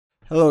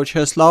Hello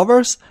chess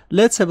lovers,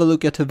 let's have a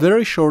look at a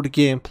very short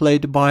game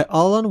played by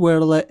Allan,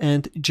 Werle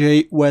and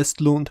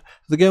Westlund.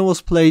 The game was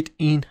played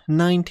in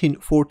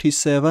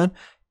 1947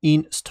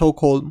 in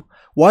Stockholm.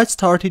 White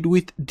started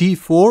with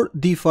d4,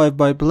 d5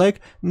 by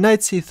black, knight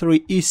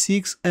c3,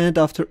 e6, and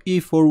after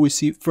e4 we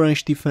see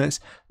French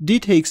defense. D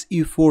takes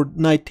e4,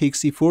 knight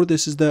takes e4,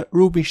 this is the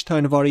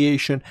Rubinstein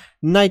variation.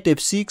 Knight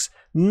f6,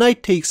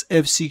 knight takes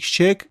f6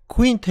 check,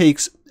 queen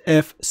takes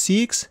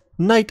f6,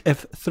 knight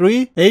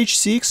f3,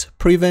 h6,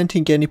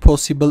 preventing any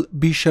possible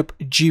bishop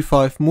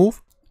g5 move,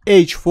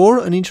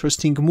 h4, an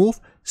interesting move,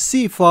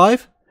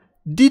 c5,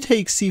 d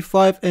takes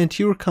c5, and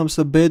here comes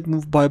a bad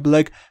move by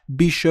black,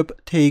 bishop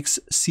takes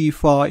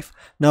c5.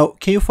 Now,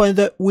 can you find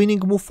the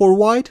winning move for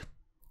white?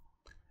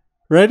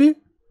 Ready?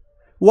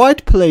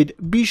 White played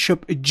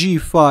bishop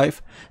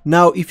g5.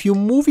 Now, if you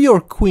move your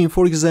queen,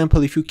 for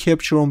example, if you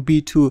capture on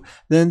b2,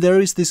 then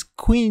there is this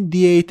queen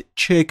d8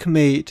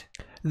 checkmate.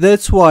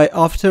 That's why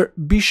after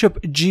bishop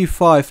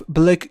g5,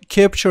 black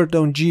captured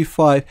on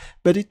g5,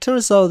 but it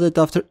turns out that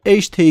after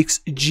h takes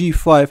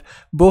g5,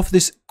 both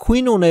this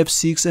queen on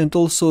f6 and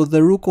also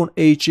the rook on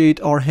h8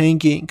 are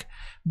hanging.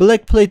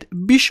 Black played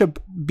bishop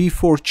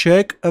b4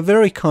 check, a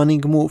very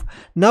cunning move.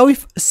 Now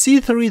if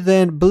c3,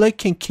 then black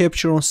can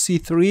capture on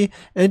c3,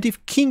 and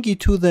if king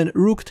e2, then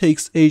rook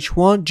takes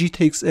h1, g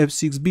takes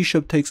f6,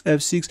 bishop takes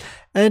f6,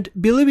 and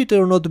believe it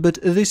or not, but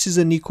this is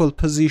an equal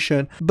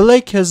position.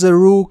 Black has a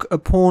rook, a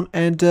pawn,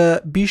 and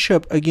a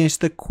bishop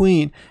against the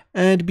queen,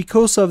 and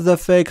because of the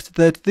fact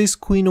that this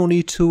queen on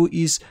e2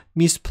 is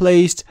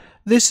misplaced,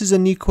 this is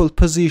an equal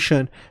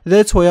position.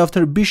 That's why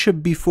after bishop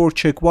b4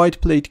 check,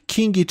 white played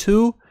king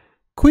e2,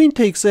 queen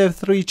takes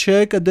f3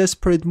 check, a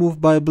desperate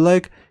move by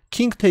black,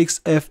 king takes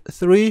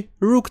f3,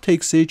 rook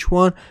takes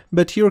h1,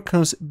 but here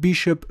comes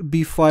bishop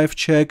b5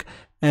 check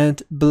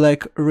and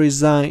black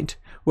resigned.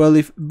 Well,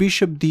 if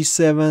bishop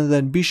d7,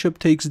 then bishop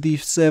takes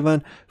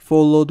d7,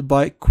 followed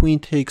by queen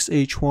takes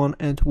h1,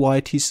 and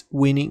white is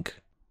winning.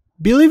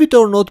 Believe it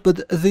or not,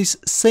 but this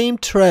same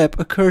trap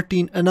occurred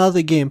in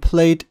another game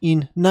played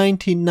in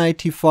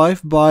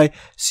 1995 by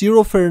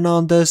Ciro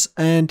Fernandez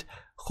and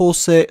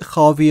Jose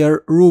Javier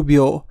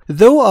Rubio.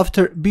 Though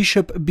after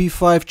bishop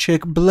b5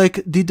 check, black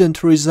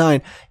didn't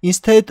resign.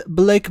 Instead,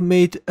 black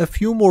made a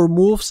few more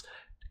moves.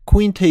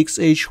 Queen takes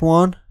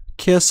h1,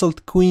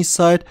 castled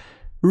queenside,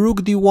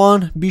 rook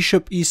d1,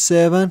 bishop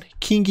e7,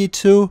 king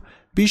e2,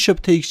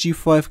 bishop takes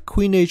g5,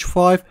 queen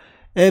h5,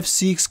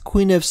 f6,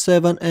 queen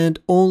f7, and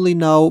only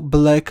now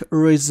black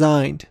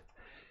resigned.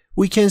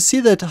 We can see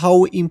that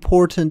how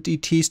important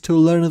it is to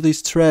learn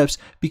these traps,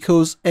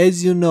 because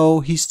as you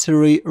know,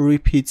 history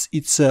repeats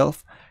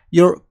itself.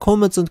 Your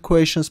comments and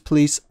questions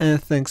please,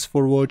 and thanks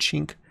for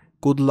watching.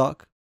 Good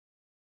luck.